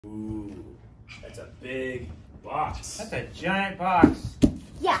Ooh, that's a big box. That's a giant box.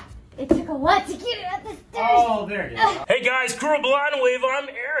 Yeah, it took a lot to get it up the stairs. Oh, there it is. Hey guys, Crew of Blind Wave, I'm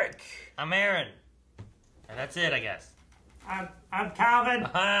Eric. I'm Aaron. And that's it, I guess. I'm Calvin.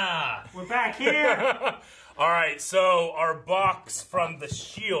 Ah! We're back here. Alright, so our box from the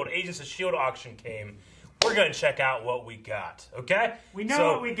S.H.I.E.L.D, Agents of S.H.I.E.L.D auction came. We're gonna check out what we got, okay? We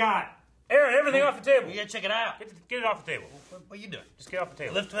know what we got. Aaron, everything off the table. We gotta check it out. Get it off the table. What are you doing? Just get off the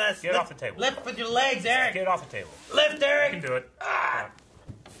table. Lift this. Get it off the table. Lift with your legs, Eric. Get it off the table. Lift, Eric. You can do it.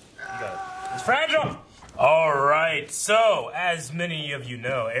 You got it. It's fragile. Alright, so as many of you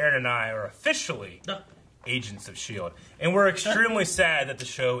know, Aaron and I are officially Agents of S.H.I.E.L.D. And we're extremely sad that the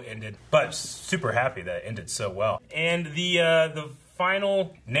show ended, but super happy that it ended so well. And the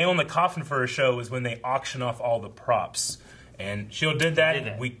final nail in the coffin for a show was when they auction off all the props. And S.H.I.E.L.D. did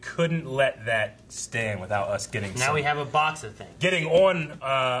that. We couldn't let that stand without us getting now we have a box of things. Getting on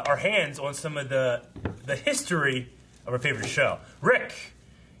our hands on some of the history of our favorite show. Rick,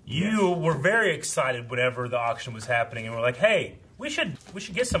 you were very excited whenever the auction was happening, and we're like, "Hey, we should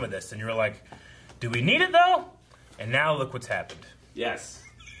get some of this." And you were like, "Do we need it though?" And now look what's happened. Yes.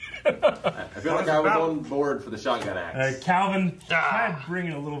 I feel like I was on board for the shotgun axe. Calvin, try to bring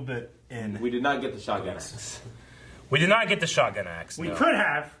it a little bit in. We did not get the shotgun axe. We did not get the shotgun axe. We could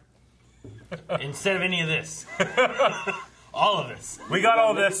have. Instead of any of this. All of this. We got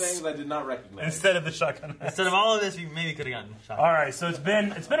all many this things I did not recognize. instead of the shotgun axe. Instead of all of this, we maybe could have gotten the shotgun. All right, so it's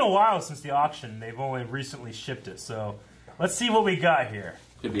been a while since the auction. They've only recently shipped it, so let's see what we got here.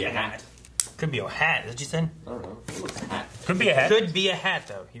 Could be a hat. Could be a hat. Is that what you said? I don't know. It looks a hat. Could be a hat. Could be a hat,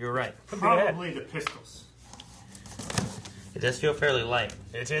 though. You're right. Probably the pistols. It does feel fairly light.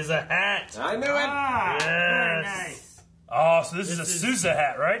 It is a hat. I knew it! Ah, very Yes. nice. Oh, so this is a This is- Sousa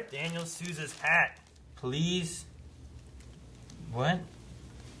hat, right? Daniel Sousa's hat. Please. What?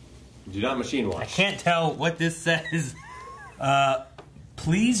 Do not machine I wash. can't tell what this says.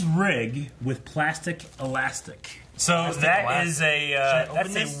 Please rig with plastic elastic. So that is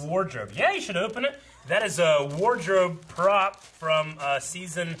that's a wardrobe. Yeah, you should open it. That is a wardrobe prop from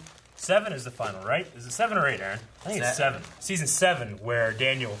season 7 is the final, right? Is it 7 or 8, Aaron? I think it's 7. Season 7, where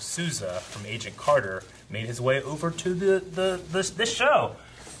Daniel Sousa from Agent Carter made his way over to this show,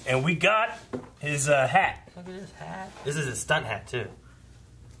 and we got his hat. Look at this hat. This is a stunt hat, too.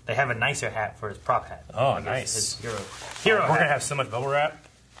 They have a nicer hat for his prop hat. Oh, I guess nice. his hero We're hat. gonna have so much bubble wrap.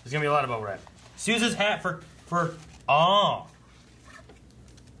 There's gonna be a lot of bubble wrap. Sousa's hat for oh.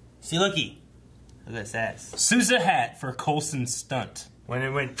 See, looky. Look at this ass. Sousa hat for Coulson's stunt. When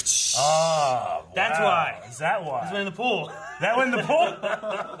it went. Oh, That's wow. why. Is that why? It went in the pool. That went in the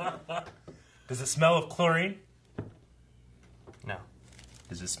pool? Does it smell of chlorine? No.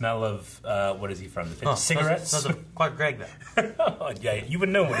 Does it smell of, what is he from? The cigarettes? Smells of Clark Gregg, though. Oh, yeah, you would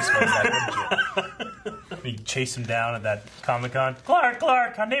know what he smells like, wouldn't you? You chase him down at that Comic-Con.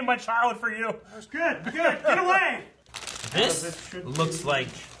 Clark, I named my child for you. That's good. Get away. This looks like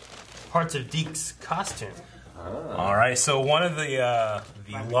parts of Deke's costume. All right, so one of the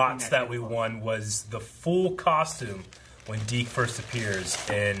lots that we won was the full costume when Deke first appears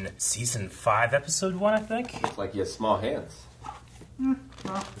in season 5, episode 1, I think. Looks like he has small hands.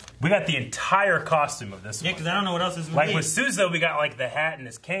 We got the entire costume of this Yeah, one. because I don't know what else is Like with Sousa, we got like the hat and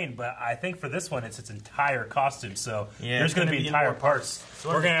his cane, but I think for this one, it's its entire costume. So there's going to be entire parts. So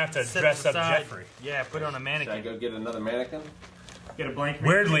we're going to have to set dress it up aside. Jeffrey. Yeah, put it on a Should I mannequin. go get another mannequin? Get a blank.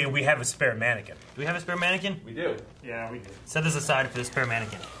 Weirdly, we have a spare mannequin. Do we have a spare mannequin? We do. Yeah, we did. Set this aside for the spare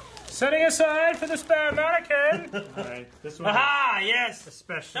mannequin. Setting aside for the spare mannequin. All right, this one Aha! Yes!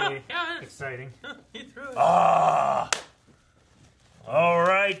 especially exciting. He threw it. Ah. All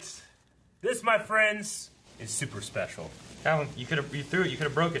right. This, my friends, is super special. Calvin, you threw it. You could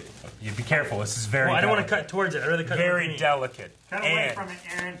have broke it. You be careful. This is very. Well, I don't want to delicate. cut towards it. I'd rather cut Very towards me. delicate. Cut away And from it,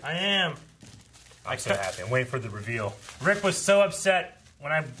 Aaron. I am. I'm so happy. I'm waiting for the reveal. Rick was so upset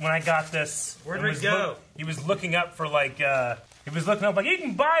when I got this. Where'd Rick go? He was looking up for like you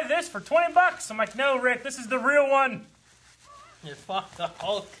can buy this for $20. I'm like, no, Rick, this is the real one. You fought the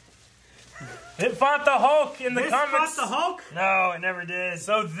Hulk. It fought the Hulk in the This comics. fought the Hulk? No, it never did.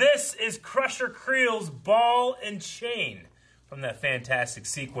 So this is Crusher Creel's ball and chain from that fantastic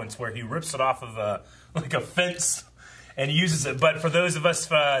sequence where he rips it off of a fence and uses it. But for those of us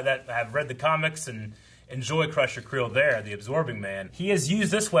that have read the comics and enjoy Crusher Creel there, the Absorbing Man, he has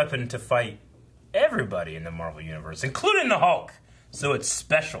used this weapon to fight everybody in the Marvel Universe, including the Hulk. So it's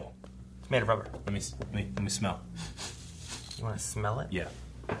special. It's made of rubber. Let me smell. You want to smell it? Yeah.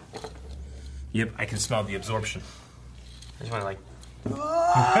 Yep, I can smell the absorption. I just want to like.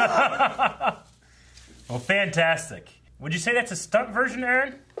 Well, fantastic. Would you say that's a stunt version,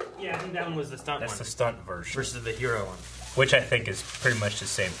 Aaron? Yeah, I think that one was the stunt That's one. the stunt version. Versus the hero one. Which I think is pretty much the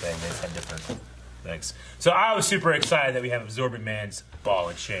same thing. They just have different things. So I was super excited that we have Absorbent Man's ball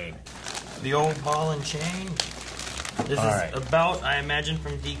and chain. The old ball and chain. This is a belt, I imagine,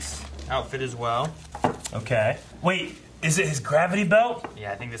 from Deke's outfit as well. Okay. Wait, is it his gravity belt?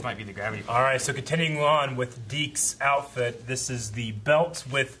 Yeah, I think this might be the gravity belt. All right, so continuing on with Deke's outfit, this is the belt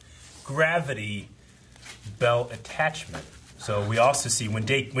with gravity belt attachment. So we also see when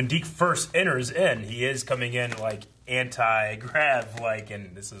Deke first enters in, he is coming in like anti-grav, like,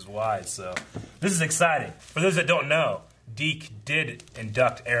 and this is why. So this is exciting. For those that don't know, Deke did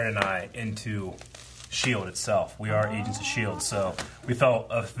induct Aaron and I into S.H.I.E.L.D. itself. We are Agents of S.H.I.E.L.D., so we felt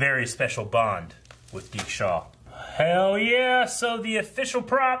a very special bond with Deke Shaw. Hell yeah! So the official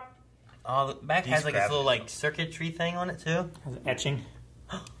prop. Oh, the back has like this little like circuitry thing on it too. Etching.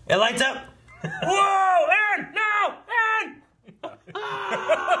 It lights up. Whoa, Aaron! No, Aaron!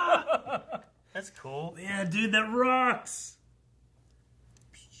 That's cool. Yeah, dude, that rocks.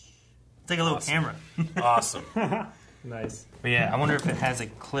 It's like a little camera. Awesome. Nice. But yeah, I wonder if it has a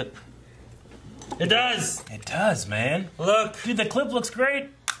clip. It does. It does, man. Look, Dude, the clip looks great.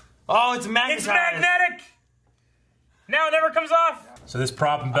 oh, it's magnetized. It's magnetic. Now it never comes off. So this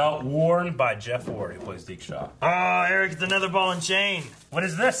prop and belt worn by Jeff Ward, who plays Deke Shaw. Oh, Eric, it's another ball and chain. What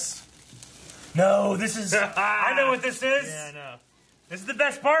is this? No, this is. I know what this is. Yeah, I know. This is the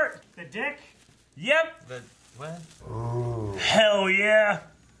best part. The dick? Yep. The what? Hell yeah.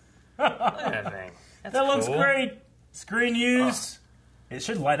 Look at that thing. That's That looks cool. great. Screen used. It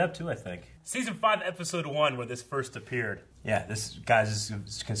should light up too, I think. Season 5, Episode 1, where this first appeared. Yeah, this guy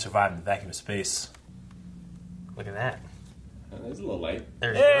just can survive in the vacuum of space. Look at that. There's a little light.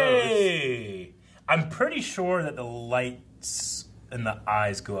 There's Hey! I'm pretty sure that the lights in the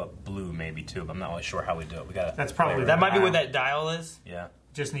eyes go up blue, maybe too, but I'm not really sure how we do it. We gotta. That's probably those. That might be what that dial is. Yeah.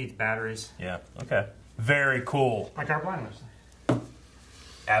 Just needs batteries. Yeah. Okay. Very cool. Like our blinders.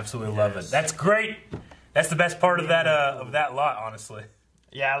 Absolutely love it. That's great. That's the best part of that lot, honestly.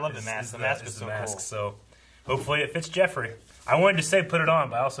 Yeah, I love the mask. The mask is so cool. So hopefully it fits Jeffrey. I wanted to say put it on,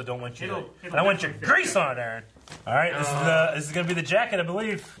 but I also don't want you It'll I don't want your grease on it, Aaron. All right, this is gonna be the jacket, I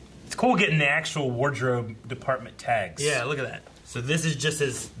believe. It's cool getting the actual wardrobe department tags. Yeah, look at that. So this is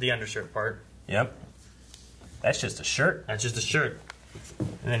just the undershirt part. Yep. That's just a shirt. That's just a shirt. And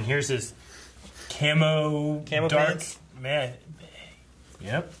then here's his Camo dark pants. man.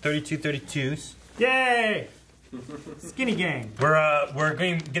 Yep. 32s. Yay! Skinny gang. We're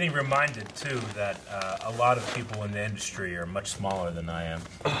getting reminded too that a lot of people in the industry are much smaller than I am.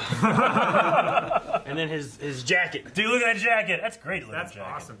 And then his jacket. Dude, look at that jacket. That's great looking That's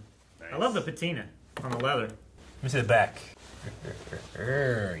jacket. awesome. I love the patina on the leather. Let me see the back.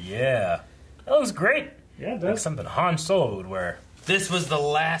 Yeah. That looks great. Yeah, it Like does. something Han Solo would wear. This was the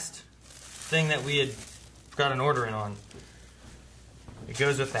last thing that we had got an order in on. It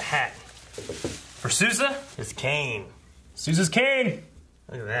goes with the hat. For Sousa? His cane. Sousa's cane.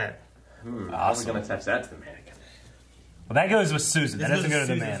 Look at that. How are we going to attach that to the mannequin? Well, that goes with Sousa. That doesn't go to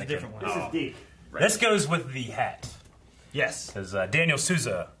the Susan's a mannequin. different one. This is deep. This goes with the hat. Yes. Because Daniel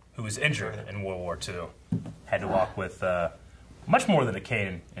Sousa, who was injured in World War II, had to walk with much more than a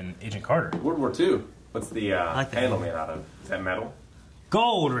cane in Agent Carter. World War II. What's the like that. handle made out of? Is that metal?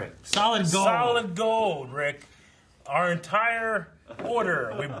 Gold, Rick. Solid gold. Solid gold, Rick. Our entire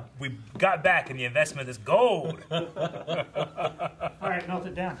order, we got back in the investment is gold. All right, melt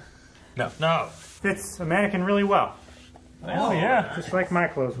it down. No. Fits a mannequin really well. Oh, yeah. Just like my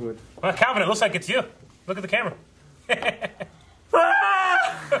clothes would. Well, Calvin, it looks like it's you. Look at the camera.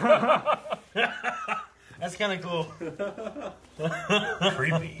 That's kind of cool.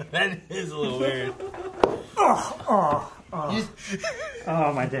 Creepy. That is a little weird. Oh,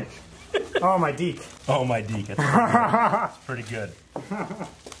 my dick. Oh, my deek. Oh, my Deke. That's pretty good.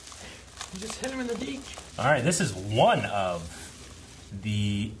 You just hit him in the deek. All right, this is one of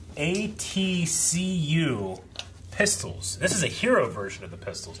the ATCU pistols. This is a hero version of the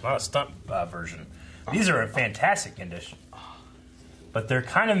pistols, not a stunt version. These are in fantastic condition. But they're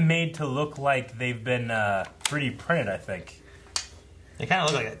kind of made to look like they've been 3D printed, I think. They kind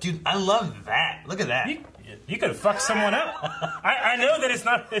of look like that. Dude, I love that. Look at that. You could have fucked someone up. I know that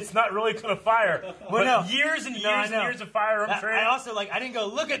it's not really going to fire. But no. years and No, years I and know. years of firearm training. I also, I didn't go,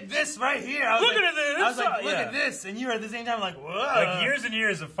 look at this right here. I was Look at this. I was like, look Yeah. at this. And you were at the same time like, whoa. Like years and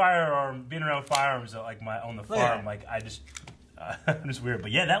years of being around firearms, like on the Look at farm. Like I'm just weird.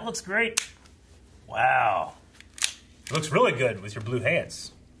 But yeah, that looks great. Wow, it looks really good with your blue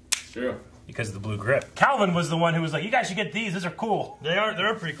hands. It's true. because of the blue grip. Calvin was the one who was like, "You guys should get these. These are cool."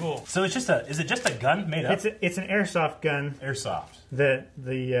 They're pretty cool. So it's just is it just a gun made up? It's an airsoft gun. Airsoft.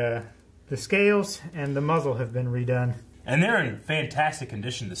 The scales and the muzzle have been redone. And they're in fantastic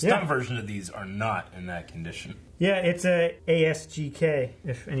condition. The stunt version of these are not in that condition. Yeah, it's a ASGK,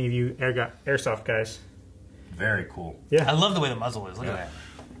 if any of you airsoft guys. Very cool. Yeah. I love the way the muzzle is. Look at that.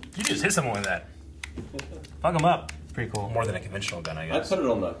 You just hit someone with that. Fuck them up. It's pretty cool. More than a conventional gun, I I'd guess. put it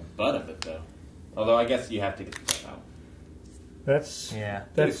on the butt of it, though. Although I guess you have to get the butt out.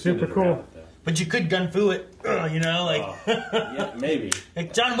 That's super cool. But you could gun fu it, you know, like. Yeah, maybe.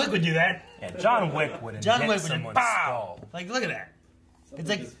 Like John Wick would do that. Yeah, John Wick would hit someone's skull. Like, look at that. Something It's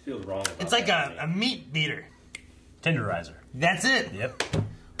like just feels wrong about it's like that a meat beater. Tenderizer. That's it. Yep.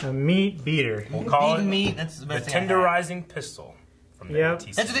 A meat beater. We'll call it meat. That's the the best thing I had. tenderizing pistol. From the Yep.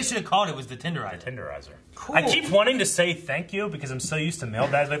 ATC. That's what they should have called it. Was the tenderizer. Tenderizer. Cool. I keep wanting to say thank you because I'm so used to mail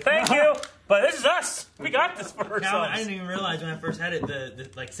bags. Like, thank you, but this is us. We got this for ourselves. Calvin, I didn't even realize when I first had it the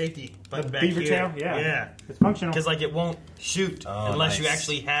like safety button back beaver here. tail? Yeah. Yeah. It's functional. Because like it won't shoot unless you nice.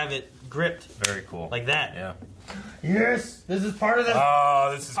 actually have it gripped Very cool. like that. Yeah. Yes. This is part of the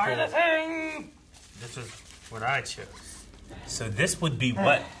Oh, this is part of the cool. thing. This is what I chose. So this would be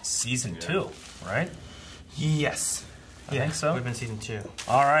what? Season 2, right? Yes. I think so. We've been season 2.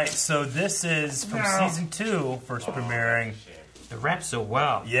 All right, so this is from season 2, first premiering. It wraps so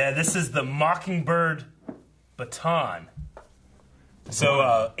well. Yeah, this is the Mockingbird baton.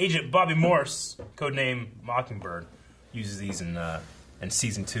 So Agent Bobby Morse, codename Mockingbird, uses these in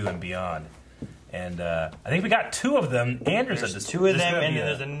season 2 and beyond. And I think we got 2 of them. Andrews There's said this 2 of this them, gonna and be then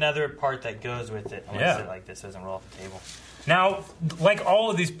a- there's another part that goes with it. I want Yeah. to sit like this, so it doesn't roll off the table. Now, like all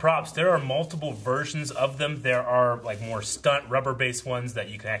of these props, there are multiple versions of them. There are like more stunt rubber-based ones that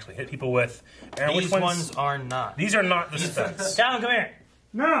you can actually hit people with. Aaron, These which ones are not. These are not the stunts. Calvin, come here.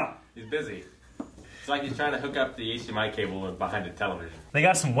 No! He's busy. It's like he's trying to hook up the HDMI cable behind the television. They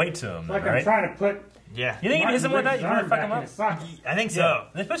got some weight to them, Like right? I'm trying to put Yeah. You think you can hit someone with that? You want to fuck them up? I think so. Yeah.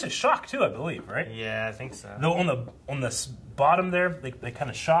 They're supposed to shock too, I believe, right? Yeah, I think so. Though on the bottom there, they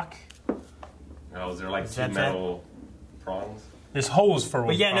kind of shock. Oh, is there like Is 2 that metal prongs? There's holes for.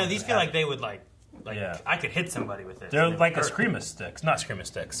 But yeah, no, these feel like they would like Yeah. I could hit somebody with this. They're and it like a would hurt. screamer sticks, not screamer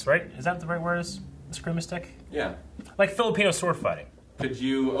sticks, right? Is that the right word? Is a screamer stick? Yeah. Like Filipino sword fighting. Could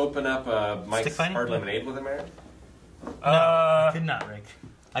you open up Mike's Stick fighting? Hard Lemonade with him, Aaron? I could not, Rick.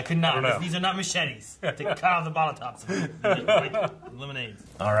 I could not. I don't know. These are not machetes to cut off the bottle tops. Like lemonades.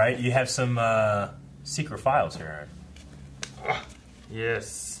 All right, you have some secret files here, Aaron.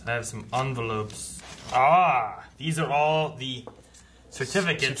 Yes, I have some envelopes. Ah, these are all the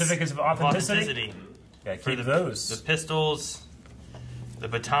certificates of authenticity. Yeah, for keep the those. The pistols, the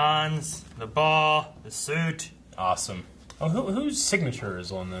batons, the ball, the suit. Awesome. Oh, whose signature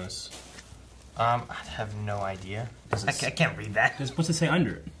is on this? I have no idea. Does I it- can't read that. What's it say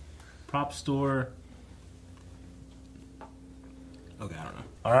under it? Prop store. Okay, I don't know.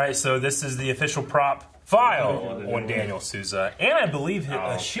 All right, so this is the official prop file on Daniel Souza, and I believe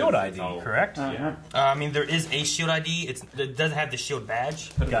a Shield ID, correct? I mean, there is a Shield ID. It doesn't have the Shield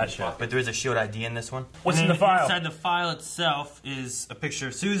badge, Gotcha. but there is a Shield ID in this one. What's And in the then file? Inside the file itself is a picture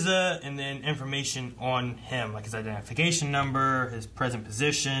of Souza and then information on him, like his identification number, his present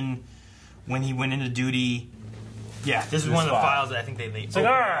position, when he went into duty. Yeah, this is one of the file. files that I think they It's like,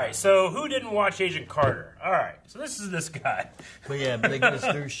 all right, so who didn't watch Agent Carter? All right, so this is this guy. But yeah, but it goes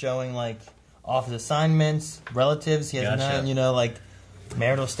through showing like office assignments, relatives. He has Gotcha. none, you know, like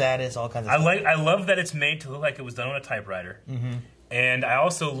marital status, all kinds of stuff. I love that it's made to look like it was done on a typewriter. Mm-hmm. And I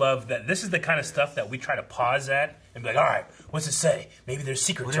also love that this is the kind of stuff that we try to pause at and be like, all right, what's it say? Maybe there's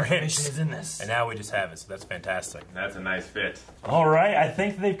secrets What or information hints. is in this? And now we just have it, so that's fantastic. That's a nice fit. All right, I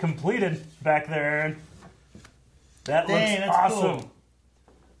think they've completed back there, Aaron. That Dang, looks that's awesome. cool.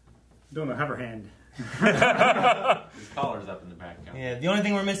 Doing a hover hand. His collar's up in the back. Yeah, the only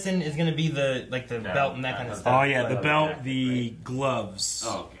thing we're missing is going to be the belt and that kind of stuff. Oh, yeah, the But- belt, the gloves.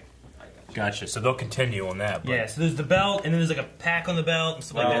 Oh, okay. I got you. Gotcha, so they'll continue on that. But Yeah, so there's the belt, and then there's like a pack on the belt and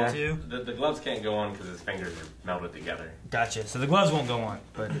stuff like that too. The gloves can't go on because his fingers are melded together. Gotcha. So the gloves won't go on,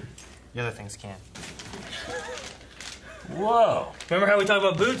 but the other things can. Whoa. Remember how we talked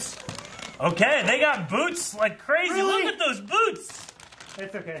about boots? Okay, they got boots like crazy. Really? Look at those boots.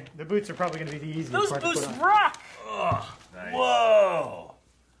 It's okay. The boots are probably going to be the easiest Those part boots to put on. rock. Nice. Whoa.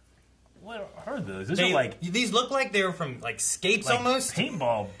 What are those? Those are like these look like they were from like skates almost,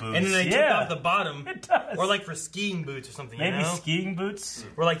 paintball boots. and then they took yeah. off the bottom, It does. or like for skiing boots or something. Maybe you know? skiing boots.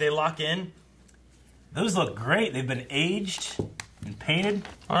 Where like they lock in. Those look great. They've been aged and painted.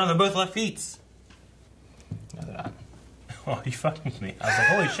 Oh no, they're both left feet. No, they're not. Oh, you fucking with me. I was like,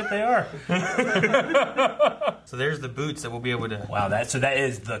 holy shit, they are. So there's the boots that we'll be able to... Wow, that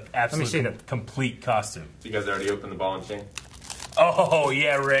is the absolute complete costume. So you guys already opened the ball and chain? Oh,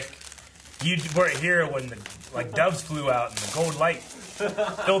 yeah, Rick. You weren't here when the doves flew out and the gold light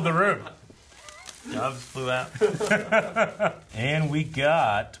filled the room. Doves flew out. And we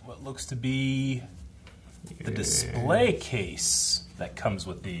got what looks to be the display case that comes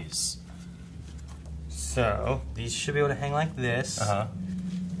with these. So, these should be able to hang like this. Uh-huh.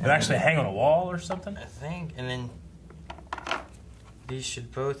 They actually hang on a wall or something? I think, and then these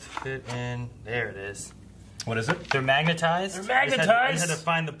should both fit in. There it is. What is it? They're magnetized. They're magnetized? I just had to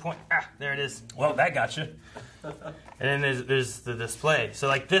find the point. Ah, there it is. Well, that got you. And then there's the display. So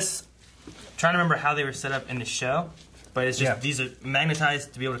like this, I'm trying to remember how they were set up in the show, but it's just these are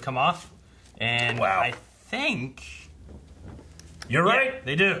magnetized to be able to come off. And wow. I think... You're right. Yeah,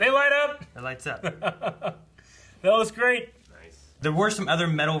 they do. They light up. It lights up. That was great. Nice. There were some other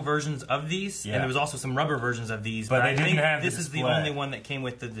metal versions of these, and there was also some rubber versions of these. But they I didn't think have the this is the display. only one that came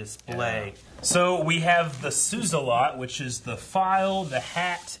with the display. Yeah. So we have the Suzalot, which is the file, the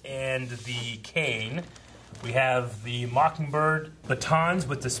hat, and the cane. We have the Mockingbird batons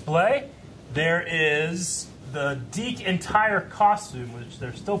with display. There is the Deke entire costume, which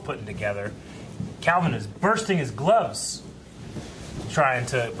they're still putting together. Calvin is bursting his gloves trying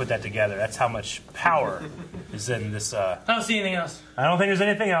to put that together. That's how much power is in this. I don't see anything else. I don't think there's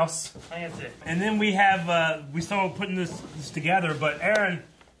anything else. I think that's it. And then we have, we still putting this together, but Aaron,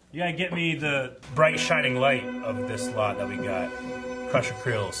 you gotta get me the bright shining light of this lot that we got. Crusher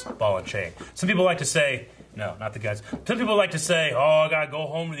Creel's ball and chain. Some people like to say, no, not the guys. Some people like to say, oh, I gotta go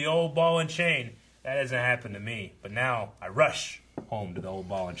home to the old ball and chain. That hasn't happened to me. But now I rush home to the old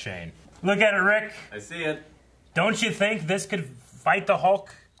ball and chain. Look at it, Rick. I see it. Don't you think this could fight the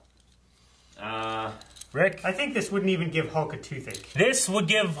Hulk? Rick? I think this wouldn't even give Hulk a toothache. This would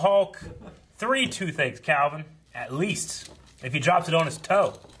give Hulk 3 toothaches, Calvin. At least. If he drops it on his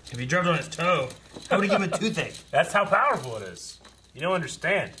toe. If he dropped on his toe, how would he give him a toothache? That's how powerful it is. You don't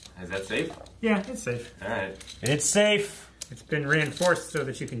understand. Is that safe? Yeah, it's safe. Alright. It's safe. It's been reinforced so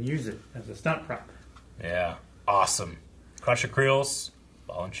that you can use it as a stunt prop. Yeah. Awesome. Crusher Creels,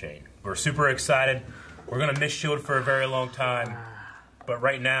 ball and chain. We're super excited. We're going to miss S.H.I.E.L.D. for a very long time. But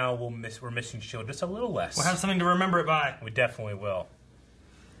right now, we're missing S.H.I.E.L.D. just a little less. We'll have something to remember it by. We definitely will.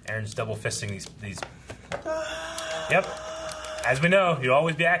 Aaron's double fisting these. Yep. As we know, you'll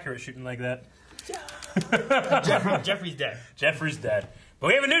always be accurate shooting like that. Jeffrey's dead. Jeffrey's dead. But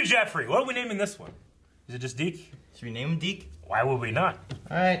we have a new Jeffrey. What are we naming this one? Is it just Deke? Should we name him Deke? Why would we not?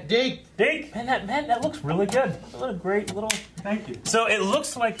 Alright, Deke. Deke? Man, that looks really good. What a great little... Thank you. So it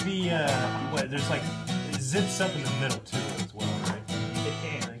looks like the, there's like, it zips up in the middle too as well, right? It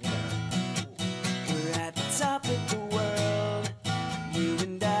can. We're at the top of the world, you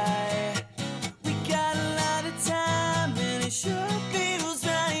and I. We got a lot of time, and it sure feels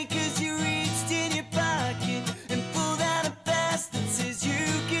right, 'cause you reached in your pocket and pulled out a pass that says you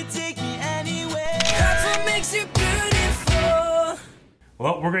can take me anywhere. That's what makes you beautiful.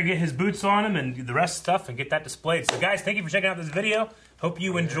 Well, we're going to get his boots on him and the rest of stuff and get that displayed. So guys, thank you for checking out this video. Hope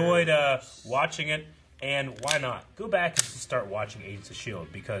you enjoyed watching it. And why not? Go back and start watching Agents of S.H.I.E.L.D.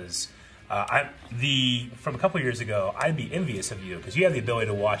 because from a couple years ago, I'd be envious of you because you have the ability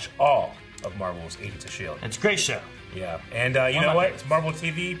to watch all of Marvel's Agents of S.H.I.E.L.D. It's a great show. Yeah, and you know what? It's Marvel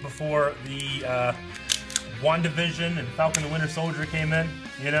TV before the WandaVision and Falcon the Winter Soldier came in,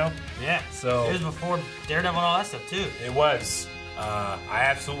 you know? Yeah. So it was before Daredevil and all that stuff, too. It was. I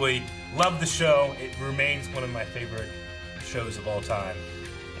absolutely love the show. It remains one of my favorite shows of all time.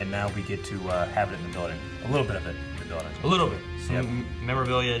 And now we get to have it in the building. A little bit of it in the building. A little bit. Some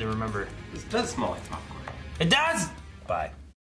memorabilia to remember. This does smell like popcorn. It does! Bye.